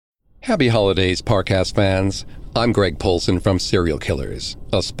Happy holidays, Parcast fans. I'm Greg Polson from Serial Killers,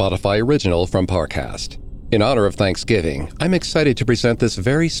 a Spotify original from Parcast. In honor of Thanksgiving, I'm excited to present this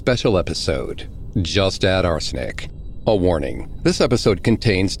very special episode, Just Add Arsenic. A warning, this episode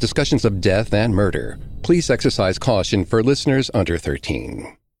contains discussions of death and murder. Please exercise caution for listeners under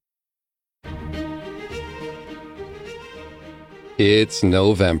 13. It's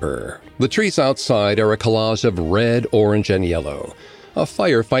November. The trees outside are a collage of red, orange, and yellow. A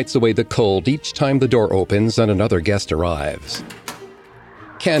fire fights away the cold each time the door opens and another guest arrives.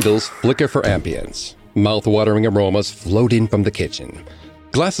 Candles flicker for ambience. Mouth-watering aromas float in from the kitchen.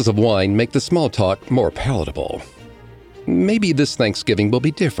 Glasses of wine make the small talk more palatable. Maybe this Thanksgiving will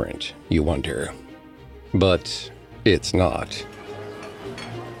be different, you wonder. But it's not.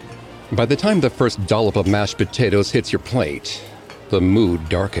 By the time the first dollop of mashed potatoes hits your plate, the mood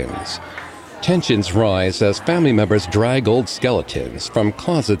darkens. Tensions rise as family members drag old skeletons from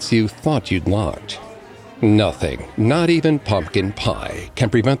closets you thought you'd locked. Nothing, not even pumpkin pie,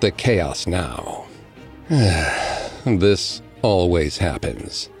 can prevent the chaos now. This always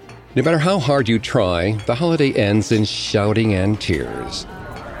happens. No matter how hard you try, the holiday ends in shouting and tears.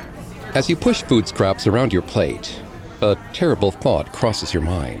 As you push food scraps around your plate, a terrible thought crosses your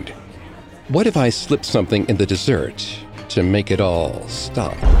mind. What if I slip something in the dessert to make it all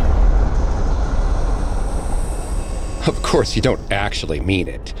stop? Of course, you don't actually mean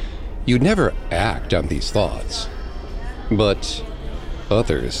it. You never act on these thoughts. But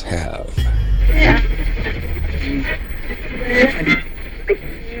others have.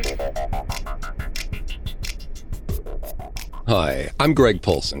 Hi, I'm Greg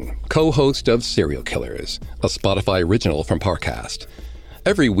Polson, co-host of Serial Killers, a Spotify original from Parcast.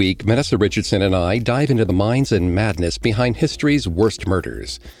 Every week, Vanessa Richardson and I dive into the minds and madness behind history's worst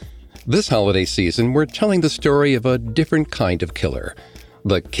murders. This holiday season, we're telling the story of a different kind of killer,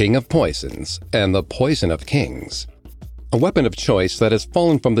 the king of poisons and the poison of kings. A weapon of choice that has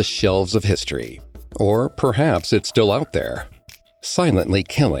fallen from the shelves of history. Or perhaps it's still out there, silently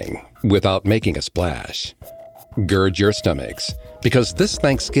killing without making a splash. Gird your stomachs, because this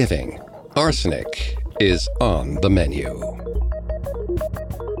Thanksgiving, arsenic is on the menu.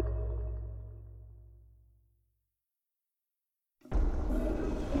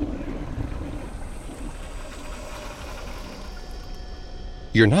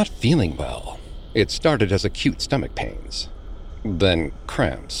 You're not feeling well. It started as acute stomach pains, then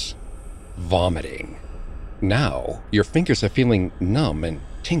cramps, vomiting. Now, your fingers are feeling numb and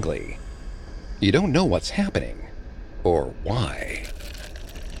tingly. You don't know what's happening, or why.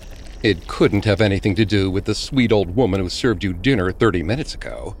 It couldn't have anything to do with the sweet old woman who served you dinner 30 minutes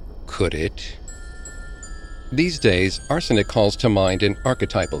ago, could it? These days, arsenic calls to mind an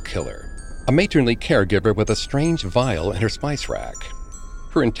archetypal killer, a matronly caregiver with a strange vial in her spice rack.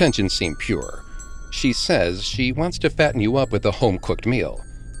 Her intentions seem pure. She says she wants to fatten you up with a home-cooked meal.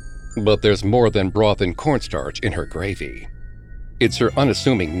 But there's more than broth and cornstarch in her gravy. It's her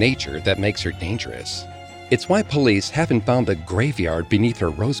unassuming nature that makes her dangerous. It's why police haven't found the graveyard beneath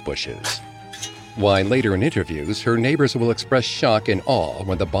her rose bushes. Why later in interviews, her neighbors will express shock and awe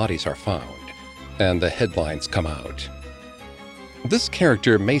when the bodies are found, and the headlines come out. This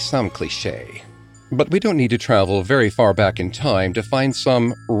character may sound cliché, but we don't need to travel very far back in time to find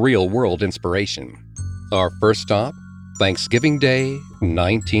some real-world inspiration. Our first stop, Thanksgiving Day,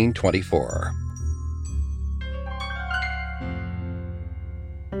 1924.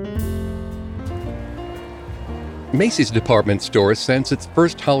 Macy's department store sends its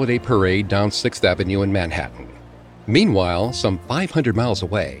first holiday parade down 6th Avenue in Manhattan. Meanwhile, some 500 miles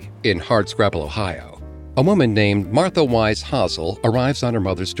away, in Hardscrabble, Ohio, a woman named Martha Wise Hazel arrives on her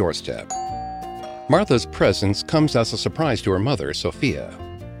mother's doorstep. Martha's presence comes as a surprise to her mother, Sophia.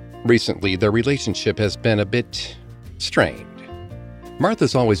 Recently, their relationship has been a bit strained.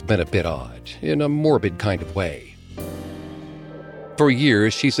 Martha's always been a bit odd, in a morbid kind of way. For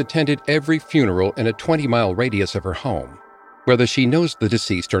years, she's attended every funeral in a 20-mile radius of her home. Whether she knows the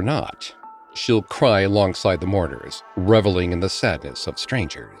deceased or not, she'll cry alongside the mourners, reveling in the sadness of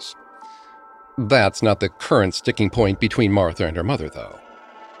strangers. That's not the current sticking point between Martha and her mother, though.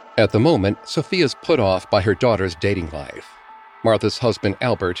 At the moment, Sophia's put off by her daughter's dating life. Martha's husband,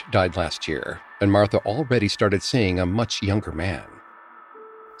 Albert, died last year, and Martha already started seeing a much younger man.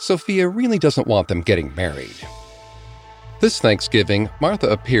 Sophia really doesn't want them getting married. This Thanksgiving, Martha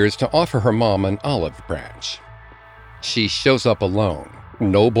appears to offer her mom an olive branch. She shows up alone,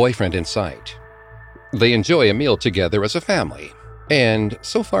 no boyfriend in sight. They enjoy a meal together as a family, and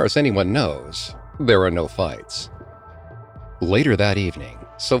so far as anyone knows, there are no fights. Later that evening,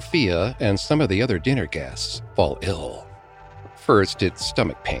 Sophia and some of the other dinner guests fall ill. first it's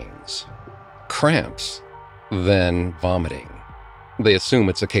stomach pains, cramps, then vomiting. They assume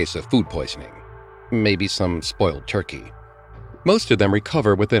it's a case of food poisoning, maybe some spoiled turkey. Most of them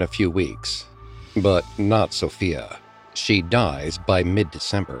recover within a few weeks, but not Sophia. She dies by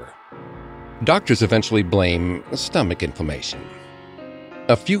mid-December. Doctors eventually blame stomach inflammation.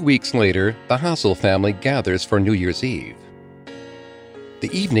 A few weeks later, the Hassel family gathers for New Year's Eve.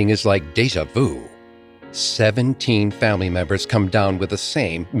 The evening is like déjà vu. 17 family members come down with the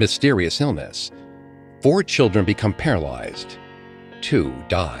same mysterious illness. 4 children become paralyzed. 2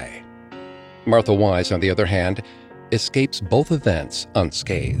 die. Martha Wise, on the other hand, escapes both events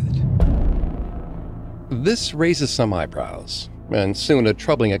unscathed. This raises some eyebrows, and soon a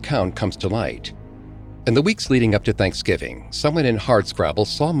troubling account comes to light. In the weeks leading up to Thanksgiving, someone in Hardscrabble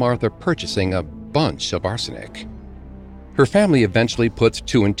saw Martha purchasing a bunch of arsenic. Her family eventually puts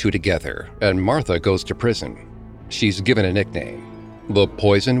 2 and 2 together, and Martha goes to prison. She's given a nickname, the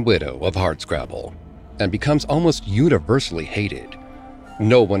Poison Widow of Hardscrabble, and becomes almost universally hated.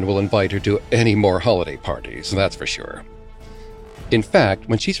 No one will invite her to any more holiday parties, that's for sure. In fact,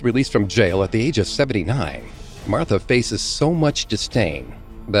 when she's released from jail at the age of 79, Martha faces so much disdain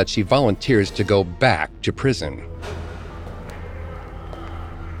that she volunteers to go back to prison.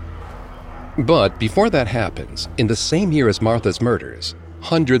 But before that happens, in the same year as Martha's murders,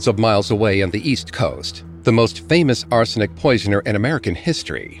 hundreds of miles away on the East Coast, the most famous arsenic poisoner in American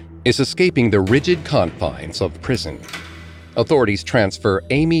history is escaping the rigid confines of prison. Authorities transfer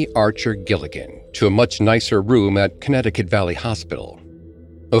Amy Archer Gilligan to a much nicer room at Connecticut Valley Hospital.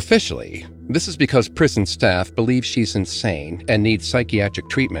 Officially, this is because prison staff believe she's insane and needs psychiatric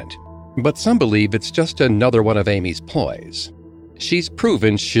treatment, but some believe it's just another one of Amy's ploys. She's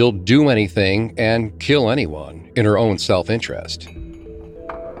proven she'll do anything and kill anyone in her own self-interest.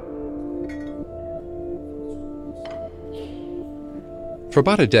 For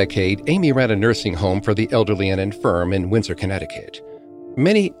about a decade, Amy ran a nursing home for the elderly and infirm in Windsor, Connecticut.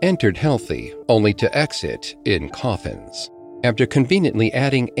 Many entered healthy, only to exit in coffins, after conveniently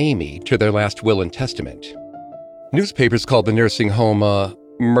adding Amy to their last will and testament. Newspapers called the nursing home a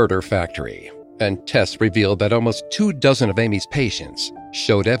murder factory, and tests revealed that almost 24 of Amy's patients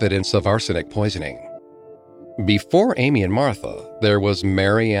showed evidence of arsenic poisoning. Before Amy and Martha, there was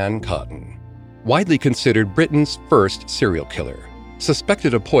Mary Ann Cotton, widely considered Britain's first serial killer,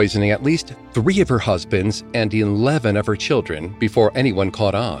 suspected of poisoning at least 3 of her husbands and 11 of her children before anyone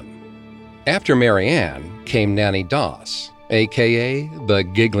caught on. After Mary Ann came Nanny Doss, aka the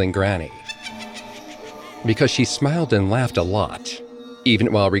Giggling Granny, because she smiled and laughed a lot,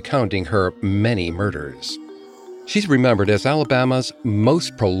 even while recounting her many murders. She's remembered as Alabama's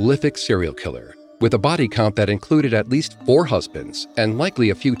most prolific serial killer, with a body count that included at least 4 husbands and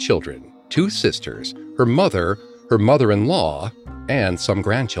likely a few children, 2 sisters, her mother-in-law, and some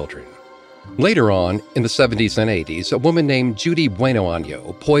grandchildren. Later on, in the 70s and 80s, a woman named Judy Bueno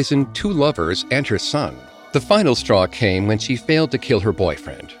Año poisoned 2 lovers and her son. The final straw came when she failed to kill her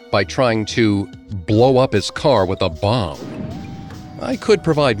boyfriend by trying to blow up his car with a bomb. I could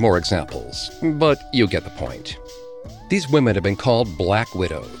provide more examples, but you get the point. These women have been called black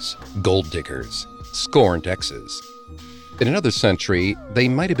widows, gold diggers, scorned exes. In another century, they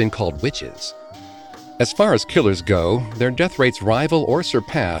might have been called witches. As far as killers go, their death rates rival or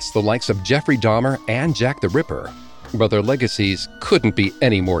surpass the likes of Jeffrey Dahmer and Jack the Ripper, but their legacies couldn't be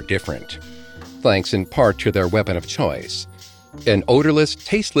any more different, thanks in part to their weapon of choice, an odorless,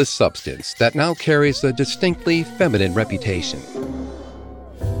 tasteless substance that now carries a distinctly feminine reputation.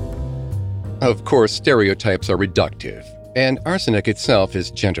 Of course, stereotypes are reductive, and arsenic itself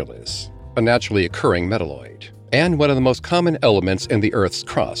is genderless, a naturally occurring metalloid, and one of the most common elements in the Earth's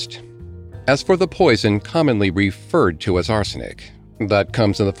crust. As for the poison commonly referred to as arsenic, that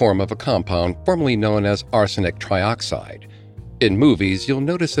comes in the form of a compound formerly known as arsenic trioxide. In movies, you'll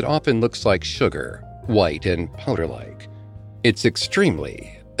notice it often looks like sugar, white and powder-like. It's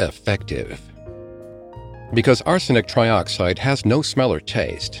extremely effective. Because arsenic trioxide has no smell or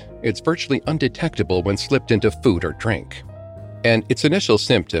taste, it's virtually undetectable when slipped into food or drink. And its initial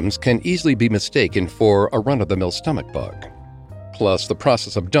symptoms can easily be mistaken for a run-of-the-mill stomach bug. Plus, the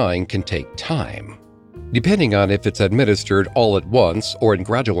process of dying can take time. Depending on if it's administered all at once or in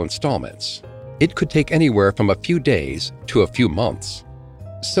gradual installments, it could take anywhere from a few days to a few months.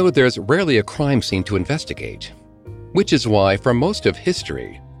 So there's rarely a crime scene to investigate. Which is why, for most of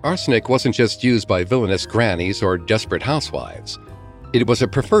history, arsenic wasn't just used by villainous grannies or desperate housewives. It was a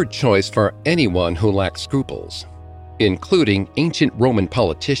preferred choice for anyone who lacked scruples, including ancient Roman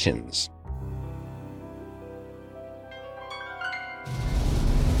politicians.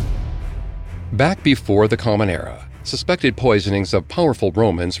 Back before the Common Era, Suspected poisonings of powerful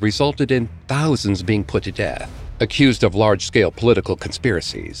Romans resulted in thousands being put to death, accused of large-scale political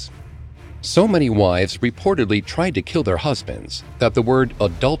conspiracies. So many wives reportedly tried to kill their husbands that the word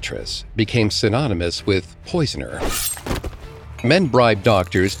adulteress became synonymous with poisoner. Men bribed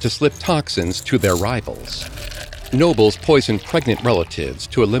doctors to slip toxins to their rivals. Nobles poisoned pregnant relatives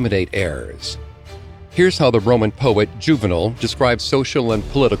to eliminate heirs. Here's how the Roman poet Juvenal describes social and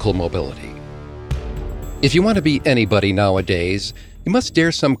political mobility. If you want to be anybody nowadays, you must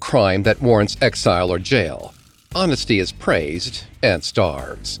dare some crime that warrants exile or jail. Honesty is praised and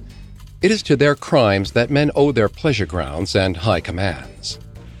starves. It is to their crimes that men owe their pleasure grounds and high commands.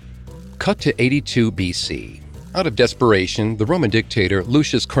 Cut to 82 BC. Out of desperation, the Roman dictator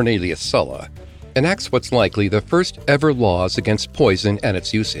Lucius Cornelius Sulla enacts what's likely the first ever laws against poison and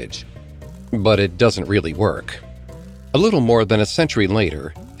its usage. But it doesn't really work. A little more than a century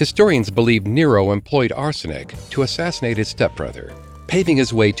later, historians believe Nero employed arsenic to assassinate his stepbrother, paving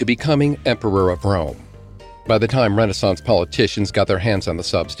his way to becoming Emperor of Rome. By the time Renaissance politicians got their hands on the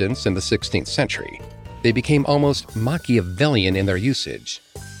substance in the 16th century, they became almost Machiavellian in their usage.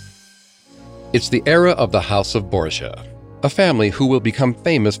 It's the era of the House of Borgia, a family who will become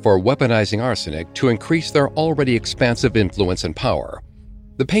famous for weaponizing arsenic to increase their already expansive influence and power.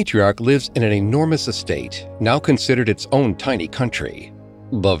 The patriarch lives in an enormous estate, now considered its own tiny country,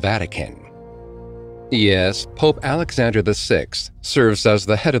 the Vatican. Yes, Pope Alexander VI serves as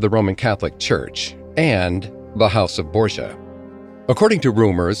the head of the Roman Catholic Church and the House of Borgia. According to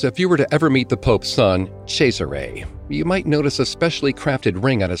rumors, if you were to ever meet the Pope's son, Cesare, you might notice a specially crafted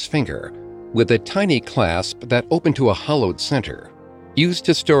ring on his finger, with a tiny clasp that opened to a hollowed center, used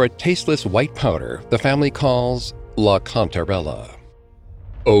to store a tasteless white powder the family calls La Cantarella.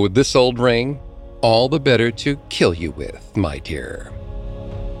 Oh, this old ring? All the better to kill you with, my dear.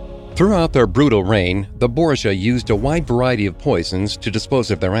 Throughout their brutal reign, the Borgia used a wide variety of poisons to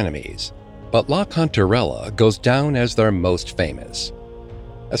dispose of their enemies, but La Cantarella goes down as their most famous.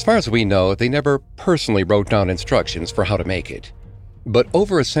 As far as we know, they never personally wrote down instructions for how to make it. But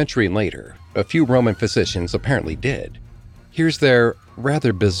over a century later, a few Roman physicians apparently did. Here's their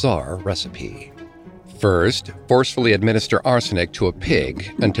rather bizarre recipe. First, forcefully administer arsenic to a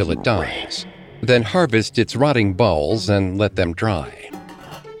pig until it dies. Then harvest its rotting bowels and let them dry.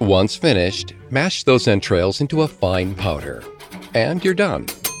 Once finished, mash those entrails into a fine powder. And you're done.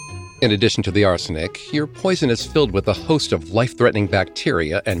 In addition to the arsenic, your poison is filled with a host of life-threatening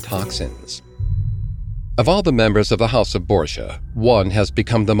bacteria and toxins. Of all the members of the House of Borgia, one has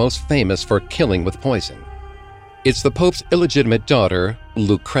become the most famous for killing with poison. It's the Pope's illegitimate daughter,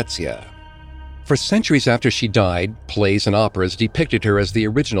 Lucrezia. For centuries after she died, plays and operas depicted her as the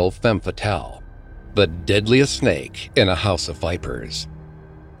original femme fatale, the deadliest snake in a house of vipers.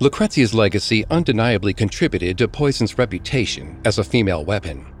 Lucrezia's legacy undeniably contributed to poison's reputation as a female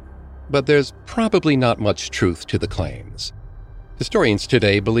weapon, but there's probably not much truth to the claims. Historians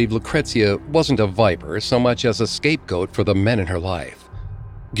today believe Lucrezia wasn't a viper so much as a scapegoat for the men in her life,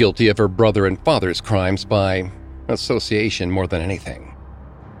 guilty of her brother and father's crimes by association more than anything.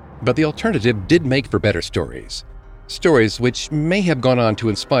 But the alternative did make for better stories, stories which may have gone on to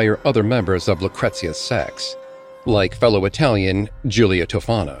inspire other members of Lucrezia's sex, like fellow Italian Giulia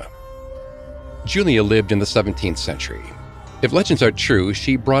Tofana. Giulia lived in the 17th century. If legends are true,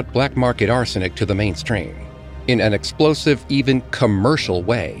 she brought black market arsenic to the mainstream, in an explosive, even commercial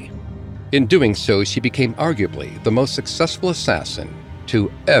way. In doing so, she became arguably the most successful assassin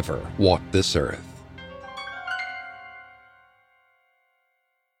to ever walk this earth.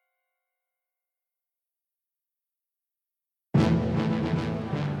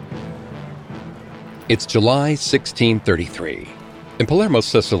 It's July 1633. In Palermo,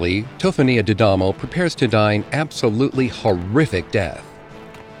 Sicily, Tofania D'Adamo prepares to die an absolutely horrific death.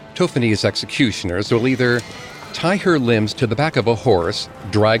 Tofania's executioners will either tie her limbs to the back of a horse,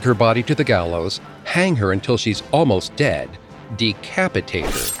 drag her body to the gallows, hang her until she's almost dead, decapitate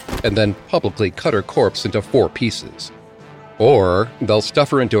her, and then publicly cut her corpse into 4 pieces. Or they'll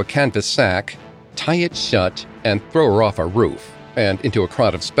stuff her into a canvas sack, tie it shut, and throw her off a roof and into a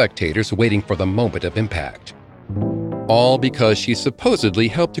crowd of spectators waiting for the moment of impact. All because she supposedly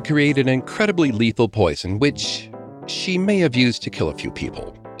helped to create an incredibly lethal poison which she may have used to kill a few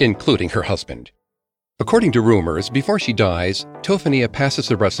people, including her husband. According to rumors, before she dies, Tofania passes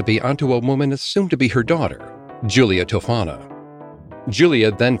the recipe onto a woman assumed to be her daughter, Giulia Tofana.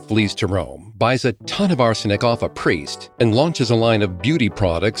 Giulia then flees to Rome, buys a ton of arsenic off a priest, and launches a line of beauty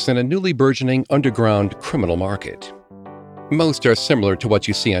products in a newly burgeoning underground criminal market. Most are similar to what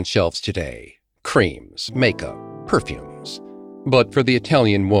you see on shelves today: creams, makeup, perfumes. But for the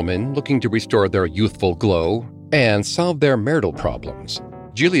Italian woman looking to restore their youthful glow, and solve their marital problems,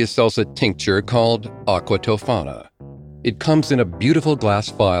 Julia sells a tincture called Aqua Tofana. It comes in a beautiful glass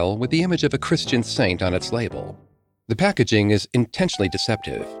vial with the image of a Christian saint on its label. The packaging is intentionally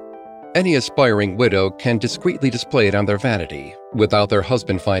deceptive. Any aspiring widow can discreetly display it on their vanity without their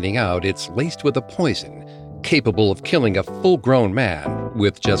husband finding out it's laced with a poison capable of killing a full-grown man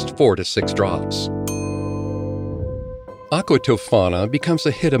with just 4 to 6 drops. Aqua Tofana becomes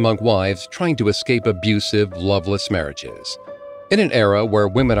a hit among wives trying to escape abusive, loveless marriages. In an era where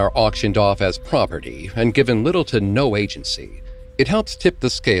women are auctioned off as property and given little to no agency, it helps tip the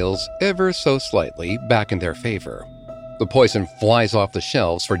scales ever so slightly back in their favor. The poison flies off the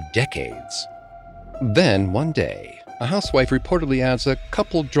shelves for decades. Then, one day, a housewife reportedly adds a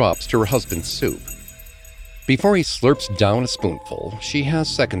couple drops to her husband's soup. Before he slurps down a spoonful, she has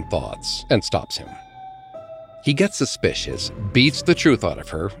second thoughts and stops him. He gets suspicious, beats the truth out of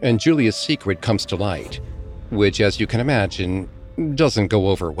her, and Julia's secret comes to light, which, as you can imagine, doesn't go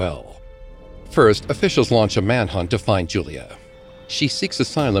over well. First, officials launch a manhunt to find Julia. She seeks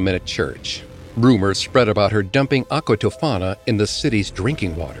asylum in a church. Rumors spread about her dumping Aqua Tofana in the city's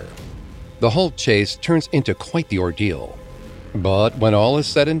drinking water. The whole chase turns into quite the ordeal. But when all is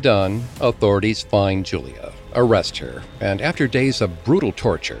said and done, authorities find Julia, arrest her, and after days of brutal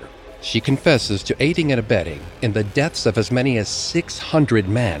torture, she confesses to aiding and abetting in the deaths of as many as 600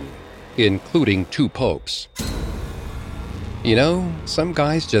 men, including 2 popes. You know, some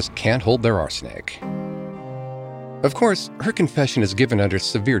guys just can't hold their arsenic. Of course, her confession is given under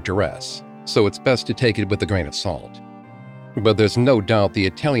severe duress, so it's best to take it with a grain of salt. But there's no doubt the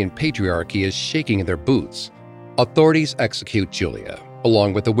Italian patriarchy is shaking in their boots. Authorities execute Julia,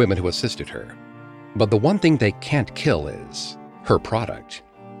 along with the women who assisted her. But the one thing they can't kill is her product.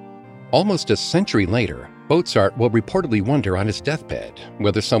 Almost a century later, Mozart will reportedly wonder on his deathbed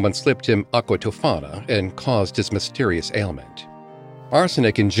whether someone slipped him Aqua Tofana and caused his mysterious ailment.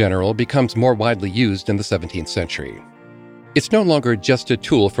 Arsenic in general becomes more widely used in the 17th century. It's no longer just a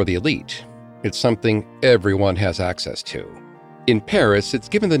tool for the elite. It's something everyone has access to. In Paris, it's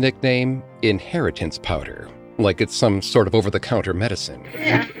given the nickname inheritance powder, like it's some sort of over-the-counter medicine.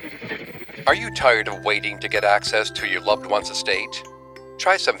 Are you tired of waiting to get access to your loved one's estate?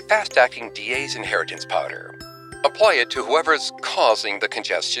 Try some fast-acting DA's inheritance powder. Apply it to whoever's causing the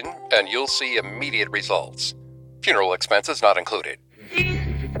congestion, and you'll see immediate results. Funeral expenses not included.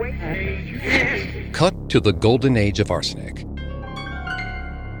 Cut to the golden age of arsenic,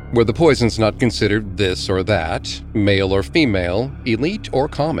 where the poison's not considered this or that, male or female, elite or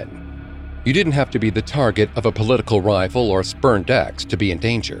common. You didn't have to be the target of a political rival or spurned ex to be in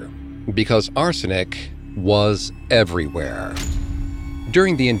danger, because arsenic was everywhere.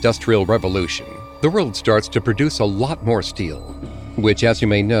 During the Industrial Revolution, the world starts to produce a lot more steel, which, as you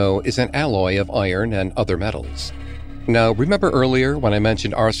may know, is an alloy of iron and other metals. Now, remember earlier when I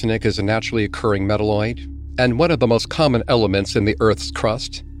mentioned arsenic as a naturally occurring metalloid, and one of the most common elements in the Earth's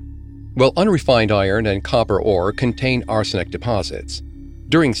crust? Well, unrefined iron and copper ore contain arsenic deposits.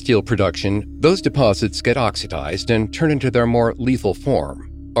 During steel production, those deposits get oxidized and turn into their more lethal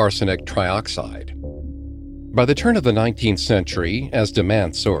form, arsenic trioxide. By the turn of the 19th century, as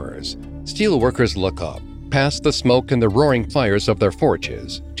demand soars, steel workers look up, past the smoke and the roaring fires of their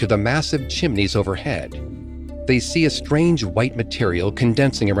forges, to the massive chimneys overhead. They see a strange white material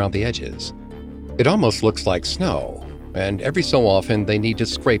condensing around the edges. It almost looks like snow, and every so often they need to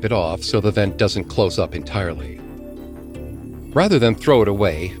scrape it off so the vent doesn't close up entirely. Rather than throw it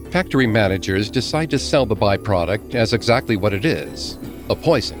away, factory managers decide to sell the byproduct as exactly what it is, a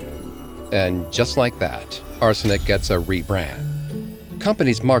poison. And just like that, arsenic gets a rebrand.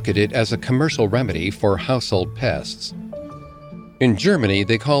 Companies market it as a commercial remedy for household pests. In Germany,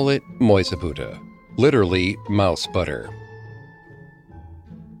 they call it Mäusebutter, literally mouse butter.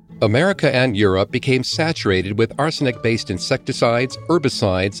 America and Europe became saturated with arsenic-based insecticides,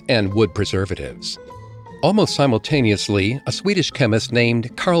 herbicides, and wood preservatives. Almost simultaneously, a Swedish chemist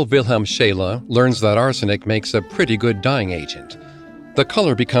named Carl Wilhelm Scheele learns that arsenic makes a pretty good dyeing agent. The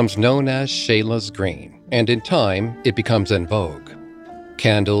color becomes known as Scheele's green, and in time, it becomes en vogue.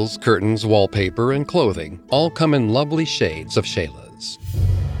 Candles, curtains, wallpaper, and clothing all come in lovely shades of Scheele's.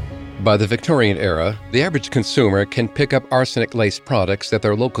 By the Victorian era, the average consumer can pick up arsenic-laced products at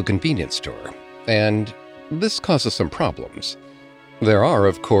their local convenience store, and this causes some problems. There are,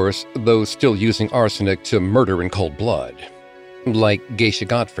 of course, those still using arsenic to murder in cold blood, like Geisha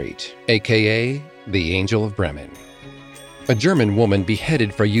Gottfried, aka the Angel of Bremen. A German woman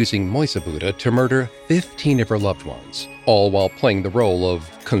beheaded for using Mäusebutter to murder 15 of her loved ones, all while playing the role of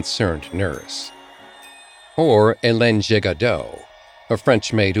concerned nurse. Or Hélène Gégadot, a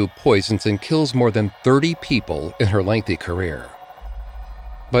French maid who poisons and kills more than 30 people in her lengthy career.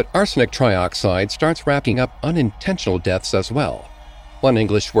 But arsenic trioxide starts racking up unintentional deaths as well. One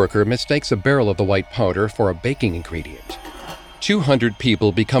English worker mistakes a barrel of the white powder for a baking ingredient. 200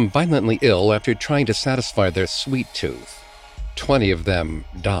 people become violently ill after trying to satisfy their sweet tooth. 20 of them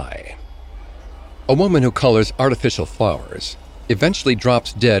die. A woman who colors artificial flowers eventually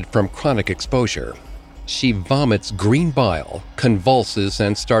drops dead from chronic exposure. She vomits green bile, convulses,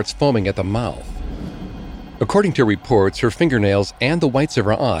 and starts foaming at the mouth. According to reports, her fingernails and the whites of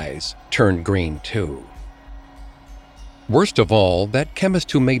her eyes turn green too. Worst of all, that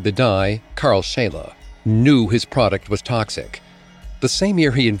chemist who made the dye, Carl Scheele, knew his product was toxic. The same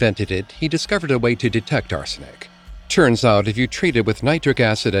year he invented it, he discovered a way to detect arsenic. Turns out if you treat it with nitric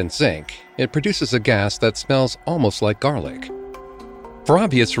acid and zinc, it produces a gas that smells almost like garlic. For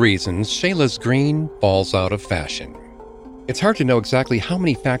obvious reasons, Scheele's green falls out of fashion. It's hard to know exactly how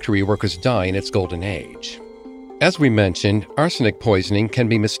many factory workers die in its golden age. As we mentioned, arsenic poisoning can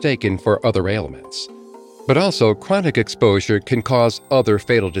be mistaken for other ailments. But also, chronic exposure can cause other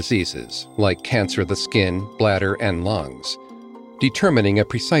fatal diseases, like cancer of the skin, bladder, and lungs. Determining a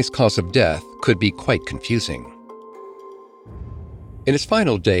precise cause of death could be quite confusing. In his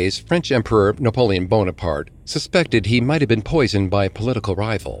final days, French Emperor Napoleon Bonaparte suspected he might have been poisoned by a political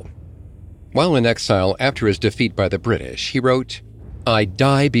rival. While in exile after his defeat by the British, he wrote, "I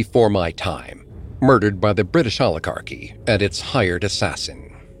die before my time, murdered by the British oligarchy and its hired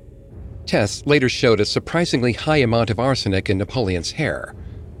assassin." Tests later showed a surprisingly high amount of arsenic in Napoleon's hair,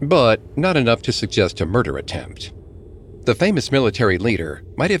 but not enough to suggest a murder attempt. The famous military leader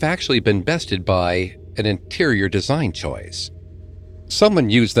might have actually been bested by an interior design choice. Someone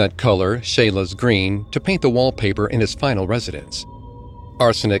used that color, Scheele's green, to paint the wallpaper in his final residence.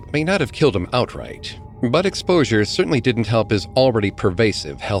 Arsenic may not have killed him outright, but exposure certainly didn't help his already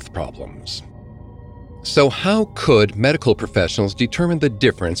pervasive health problems. So how could medical professionals determine the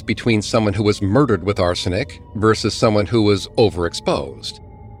difference between someone who was murdered with arsenic versus someone who was overexposed?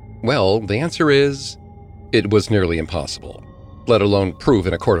 Well, the answer is, it was nearly impossible, let alone prove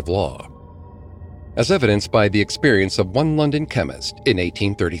in a court of law, as evidenced by the experience of one London chemist in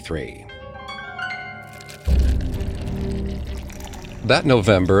 1833. That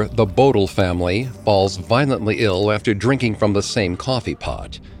November, the Bodle family falls violently ill after drinking from the same coffee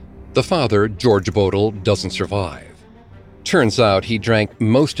pot. The father, George Bodle, doesn't survive. Turns out he drank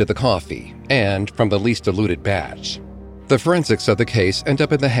most of the coffee, and from the least diluted batch. The forensics of the case end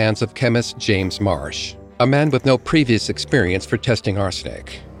up in the hands of chemist James Marsh, a man with no previous experience for testing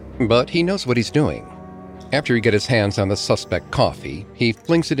arsenic. But he knows what he's doing. After he gets his hands on the suspect coffee, he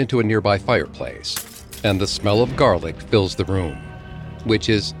flings it into a nearby fireplace, and the smell of garlic fills the room, which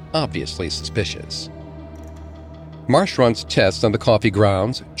is obviously suspicious. Marsh runs tests on the coffee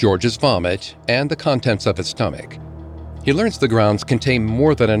grounds, George's vomit, and the contents of his stomach. He learns the grounds contain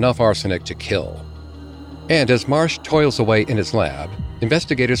more than enough arsenic to kill. And as Marsh toils away in his lab,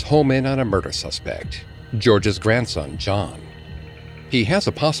 investigators home in on a murder suspect, George's grandson, John. He has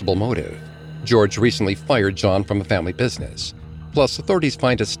a possible motive. George recently fired John from a family business. Plus, authorities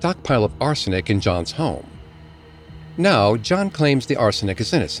find a stockpile of arsenic in John's home. Now, John claims the arsenic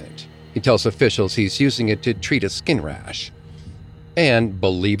is innocent. He tells officials he's using it to treat a skin rash. And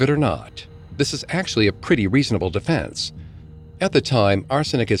believe it or not, this is actually a pretty reasonable defense. At the time,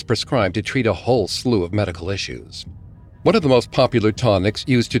 arsenic is prescribed to treat a whole slew of medical issues. One of the most popular tonics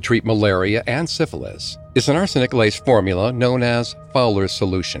used to treat malaria and syphilis is an arsenic-laced formula known as Fowler's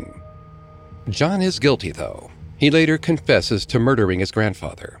solution. John is guilty, though. He later confesses to murdering his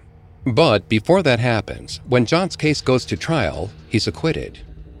grandfather. But before that happens, when John's case goes to trial, he's acquitted.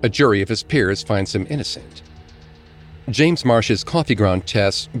 A jury of his peers finds him innocent. James Marsh's coffee ground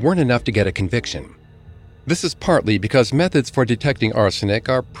tests weren't enough to get a conviction. This is partly because methods for detecting arsenic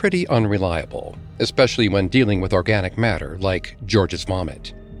are pretty unreliable, especially when dealing with organic matter like George's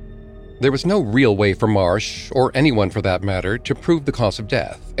vomit. There was no real way for Marsh, or anyone for that matter, to prove the cause of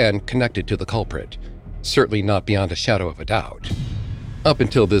death and connect it to the culprit, certainly not beyond a shadow of a doubt. Up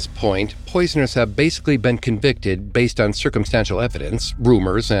until this point, poisoners have basically been convicted based on circumstantial evidence,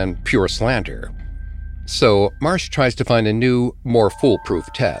 rumors, and pure slander. So Marsh tries to find a new, more foolproof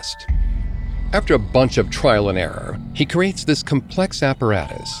test. After a bunch of trial and error, he creates this complex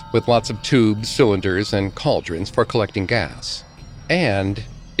apparatus with lots of tubes, cylinders, and cauldrons for collecting gas. And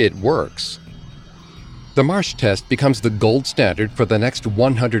it works. The Marsh test becomes the gold standard for the next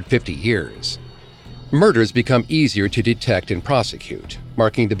 150 years. Murders become easier to detect and prosecute,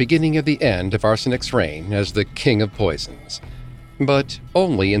 marking the beginning of the end of arsenic's reign as the king of poisons. But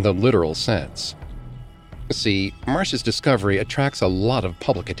only in the literal sense. See, Marsh's discovery attracts a lot of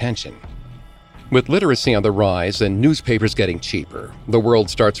public attention. With literacy on the rise and newspapers getting cheaper, the world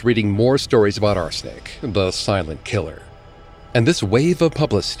starts reading more stories about arsenic, the silent killer. And this wave of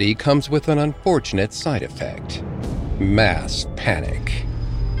publicity comes with an unfortunate side effect: mass panic.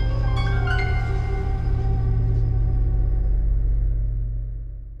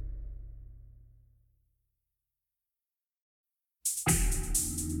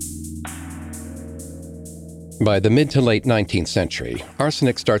 By the mid to late 19th century,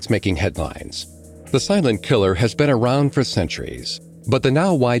 arsenic starts making headlines. The silent killer has been around for centuries, but the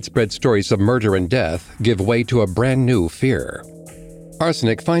now widespread stories of murder and death give way to a brand new fear.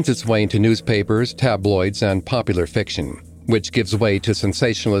 Arsenic finds its way into newspapers, tabloids, and popular fiction, which gives way to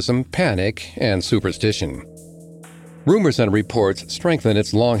sensationalism, panic, and superstition. Rumors and reports strengthen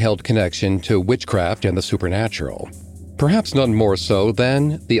its long-held connection to witchcraft and the supernatural, perhaps none more so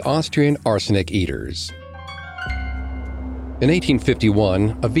than the Austrian arsenic eaters. In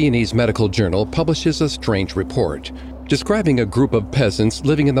 1851, a Viennese medical journal publishes a strange report describing a group of peasants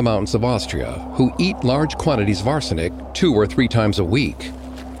living in the mountains of Austria who eat large quantities of arsenic 2 or 3 times a week.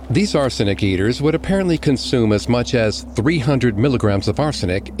 These arsenic eaters would apparently consume as much as 300 milligrams of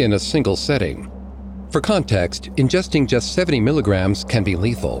arsenic in a single setting. For context, ingesting just 70 milligrams can be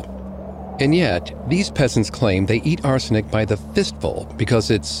lethal. And yet, these peasants claim they eat arsenic by the fistful because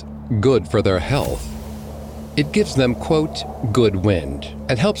it's good for their health. It gives them, quote, good wind,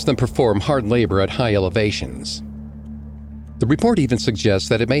 and helps them perform hard labor at high elevations. The report even suggests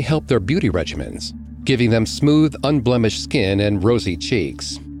that it may help their beauty regimens, giving them smooth, unblemished skin and rosy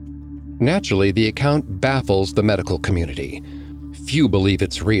cheeks. Naturally, the account baffles the medical community. Few believe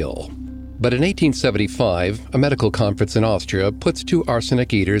it's real. But in 1875, a medical conference in Austria puts 2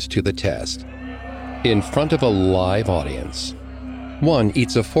 arsenic eaters to the test, in front of a live audience. One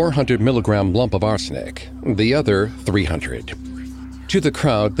eats a 400 milligram lump of arsenic, the other 300. To the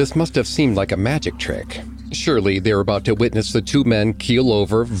crowd, this must have seemed like a magic trick. Surely they were about to witness the 2 men keel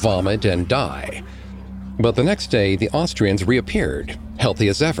over, vomit, and die. But the next day, the Austrians reappeared, healthy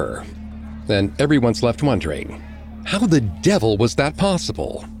as ever. And everyone's left wondering, how the devil was that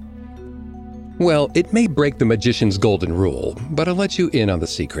possible? Well, it may break the magician's golden rule, but I'll let you in on the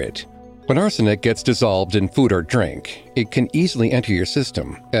secret. When arsenic gets dissolved in food or drink, it can easily enter your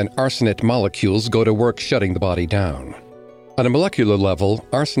system, and arsenic molecules go to work shutting the body down. On a molecular level,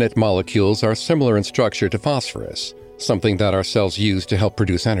 arsenic molecules are similar in structure to phosphorus, something that our cells use to help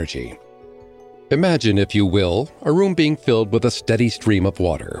produce energy. Imagine, if you will, a room being filled with a steady stream of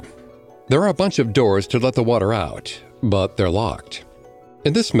water. There are a bunch of doors to let the water out, but they're locked.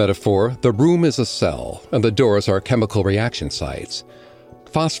 In this metaphor, the room is a cell, and the doors are chemical reaction sites.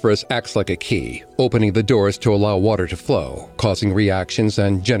 Phosphorus acts like a key, opening the doors to allow water to flow, causing reactions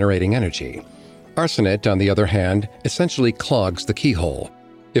and generating energy. Arsenic, on the other hand, essentially clogs the keyhole.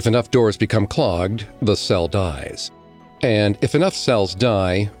 If enough doors become clogged, the cell dies. And if enough cells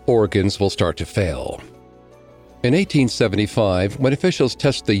die, organs will start to fail. In 1875, when officials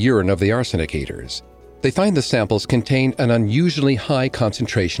test the urine of the arsenic eaters, they find the samples contain an unusually high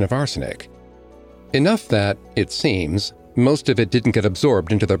concentration of arsenic. Enough that, it seems, most of it didn't get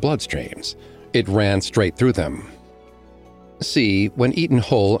absorbed into their bloodstreams. It ran straight through them. See, when eaten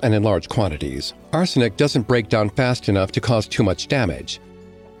whole and in large quantities, arsenic doesn't break down fast enough to cause too much damage.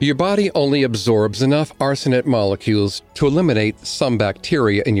 Your body only absorbs enough arsenic molecules to eliminate some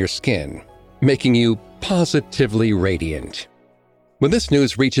bacteria in your skin, making you positively radiant. When this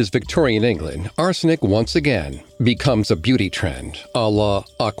news reaches Victorian England, arsenic once again becomes a beauty trend, a la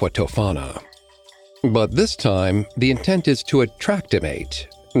aqua tofana. But this time, the intent is to attract a mate,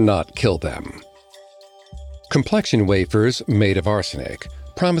 not kill them. Complexion wafers made of arsenic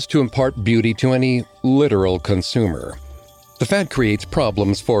promise to impart beauty to any literal consumer. The fad creates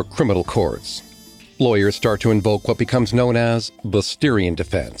problems for criminal courts. Lawyers start to invoke what becomes known as the Styrian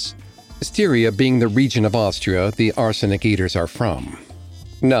defense, Styria being the region of Austria the arsenic eaters are from.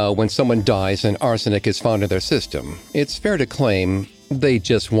 Now, when someone dies and arsenic is found in their system, it's fair to claim they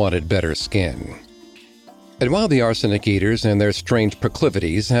just wanted better skin. And while the arsenic eaters and their strange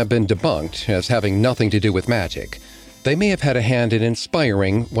proclivities have been debunked as having nothing to do with magic, they may have had a hand in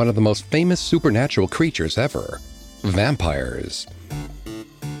inspiring one of the most famous supernatural creatures ever, vampires.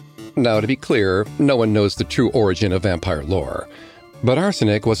 Now, to be clear, no one knows the true origin of vampire lore, but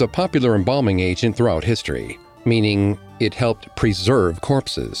arsenic was a popular embalming agent throughout history, meaning it helped preserve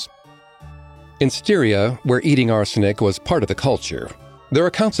corpses. In Styria, where eating arsenic was part of the culture, there are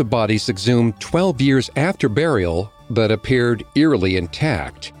accounts of bodies exhumed 12 years after burial that appeared eerily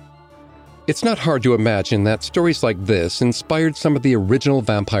intact. It's not hard to imagine that stories like this inspired some of the original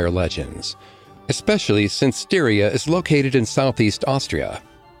vampire legends. especially since Styria is located in southeast Austria,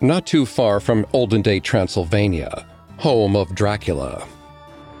 not too far from olden-day Transylvania, home of Dracula.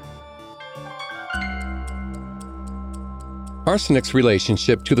 Arsenic's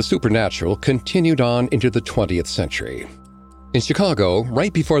relationship to the supernatural continued on into the 20th century. In Chicago,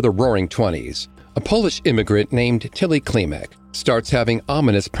 right before the Roaring Twenties, a Polish immigrant named Tilly Klimek starts having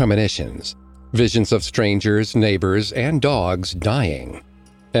ominous premonitions, visions of strangers, neighbors, and dogs dying.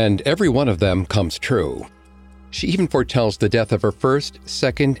 And every one of them comes true. She even foretells the death of her first,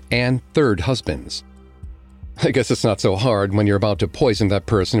 second, and third husbands. I guess it's not so hard when you're about to poison that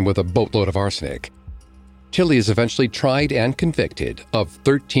person with a boatload of arsenic. Tilly is eventually tried and convicted of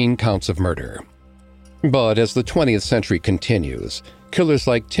 13 counts of murder. But as the 20th century continues, killers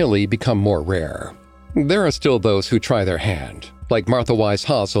like Tilly become more rare. There are still those who try their hand, like Martha Wise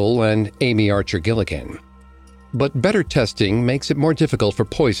Hosel and Amy Archer Gilligan. But better testing makes it more difficult for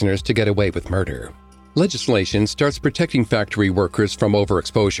poisoners to get away with murder. Legislation starts protecting factory workers from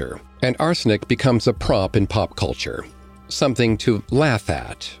overexposure, and arsenic becomes a prop in pop culture, something to laugh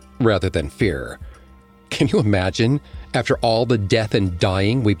at rather than fear. Can you imagine, after all the death and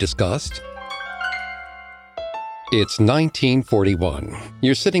dying we've discussed? It's 1941.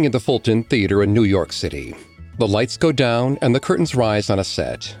 You're sitting in the Fulton Theater in New York City. The lights go down and the curtains rise on a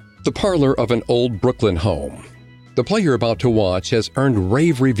set, the parlor of an old Brooklyn home. The play you're about to watch has earned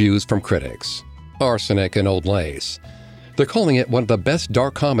rave reviews from critics. Arsenic and Old Lace. They're calling it one of the best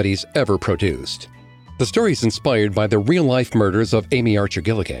dark comedies ever produced. The story is inspired by the real-life murders of Amy Archer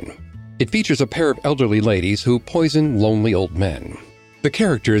Gilligan. It features a pair of elderly ladies who poison lonely old men. The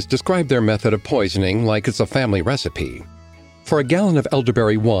characters describe their method of poisoning like it's a family recipe. For a gallon of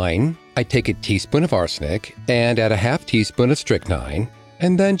elderberry wine, I take a teaspoon of arsenic and add a half teaspoon of strychnine,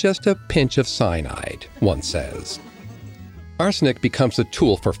 and then just a pinch of cyanide, one says. Arsenic becomes a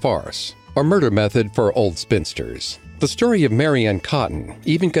tool for farce, a murder method for old spinsters. The story of Mary Ann Cotton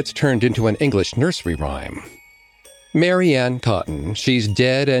even gets turned into an English nursery rhyme. Mary Ann Cotton, she's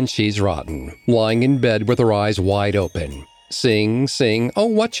dead and she's rotten, lying in bed with her eyes wide open. Sing, sing, oh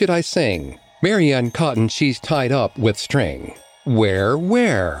what should I sing? Mary Ann Cotton, she's tied up with string.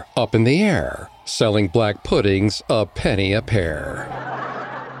 Where? Up in the air, selling black puddings a penny a pair.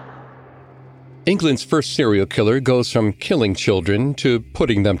 England's first serial killer goes from killing children to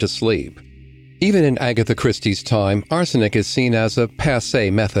putting them to sleep. Even in Agatha Christie's time, arsenic is seen as a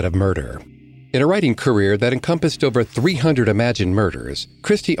passé method of murder. In a writing career that encompassed over 300 imagined murders,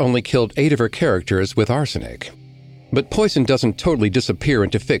 Christie only killed 8 of her characters with arsenic. But poison doesn't totally disappear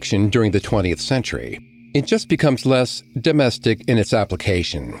into fiction during the 20th century. It just becomes less domestic in its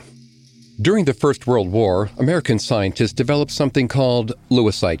application. During the First World War, American scientists developed something called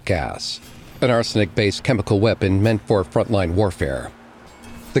Lewisite gas, an arsenic-based chemical weapon meant for frontline warfare.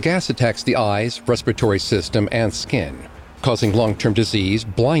 The gas attacks the eyes, respiratory system, and skin, causing long-term disease,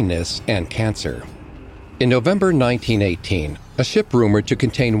 blindness, and cancer. In November 1918, a ship rumored to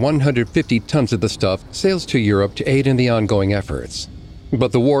contain 150 tons of the stuff sails to Europe to aid in the ongoing efforts.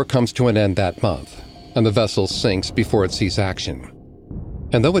 But the war comes to an end that month, and the vessel sinks before it sees action.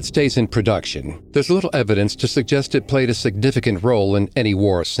 And though it stays in production, there's little evidence to suggest it played a significant role in any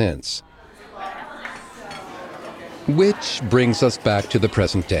war since. Which brings us back to the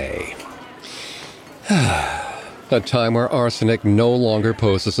present day. A time where arsenic no longer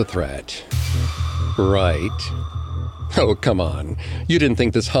poses a threat. Right. Oh, come on. You didn't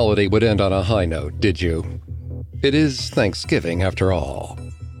think this holiday would end on a high note, did you? It is Thanksgiving, after all.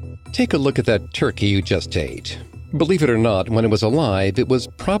 Take a look at that turkey you just ate. Believe it or not, when it was alive, it was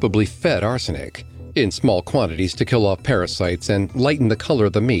probably fed arsenic, in small quantities to kill off parasites and lighten the color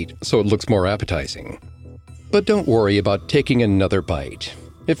of the meat so it looks more appetizing. But don't worry about taking another bite.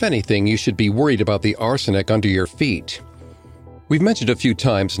 If anything, you should be worried about the arsenic under your feet. We've mentioned a few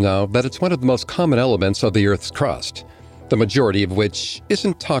times now that it's one of the most common elements of the Earth's crust, the majority of which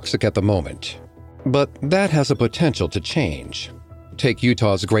isn't toxic at the moment. But that has a potential to change. Take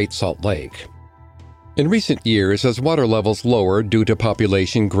Utah's Great Salt Lake. In recent years, as water levels lower due to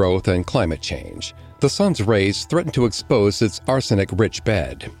population growth and climate change, the sun's rays threaten to expose its arsenic-rich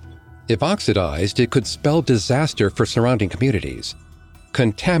bed. If oxidized, it could spell disaster for surrounding communities.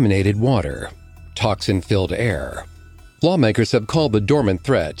 Contaminated water, toxin-filled air. Lawmakers have called the dormant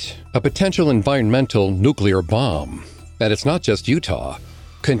threat a potential environmental nuclear bomb. And it's not just Utah.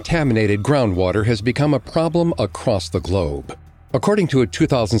 Contaminated groundwater has become a problem across the globe. According to a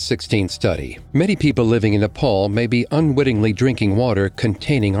 2016 study, many people living in Nepal may be unwittingly drinking water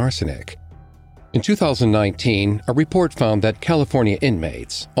containing arsenic. In 2019, a report found that California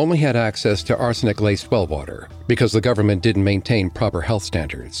inmates only had access to arsenic-laced well water because the government didn't maintain proper health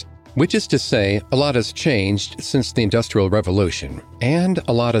standards. Which is to say, a lot has changed since the Industrial Revolution, and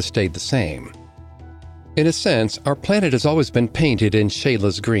a lot has stayed the same. In a sense, our planet has always been painted in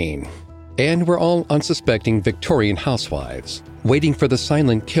Shayla's green, and we're all unsuspecting Victorian housewives, waiting for the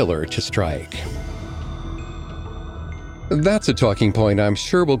silent killer to strike. That's a talking point I'm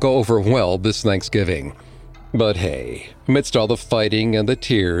sure will go over well this Thanksgiving. But hey, amidst all the fighting and the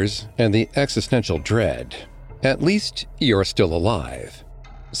tears and the existential dread, at least you're still alive.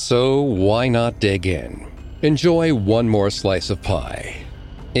 So why not dig in? Enjoy one more slice of pie.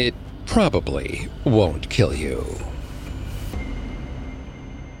 It probably won't kill you.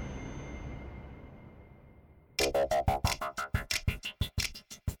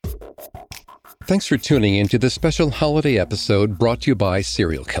 Thanks for tuning in to this special holiday episode brought to you by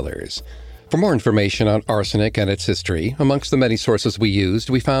Serial Killers. For more information on arsenic and its history, amongst the many sources we used,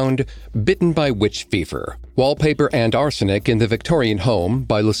 we found Bitten by Witch Fever, Wallpaper and Arsenic in the Victorian Home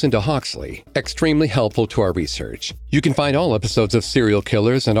by Lucinda Hawksley, extremely helpful to our research. You can find all episodes of Serial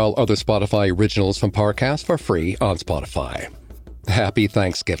Killers and all other Spotify originals from Parcast for free on Spotify. Happy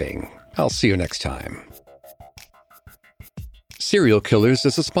Thanksgiving. I'll see you next time. Serial Killers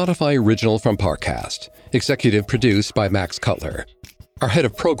is a Spotify original from Parcast, executive produced by Max Cutler. Our head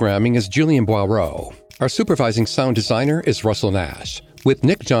of programming is Julian Boireau. Our supervising sound designer is Russell Nash, with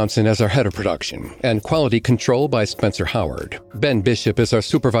Nick Johnson as our head of production and quality control by Spencer Howard. Ben Bishop is our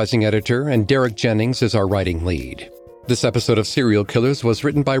supervising editor and Derek Jennings is our writing lead. This episode of Serial Killers was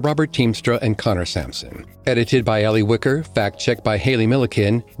written by Robert Teamstra and Connor Sampson, edited by Ali Wicker, fact-checked by Haley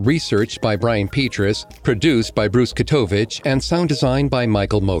Milliken, researched by Brian Petrus, produced by Bruce Katovich, and sound designed by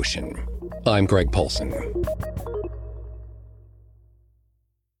Michael Motion. I'm Greg Polson.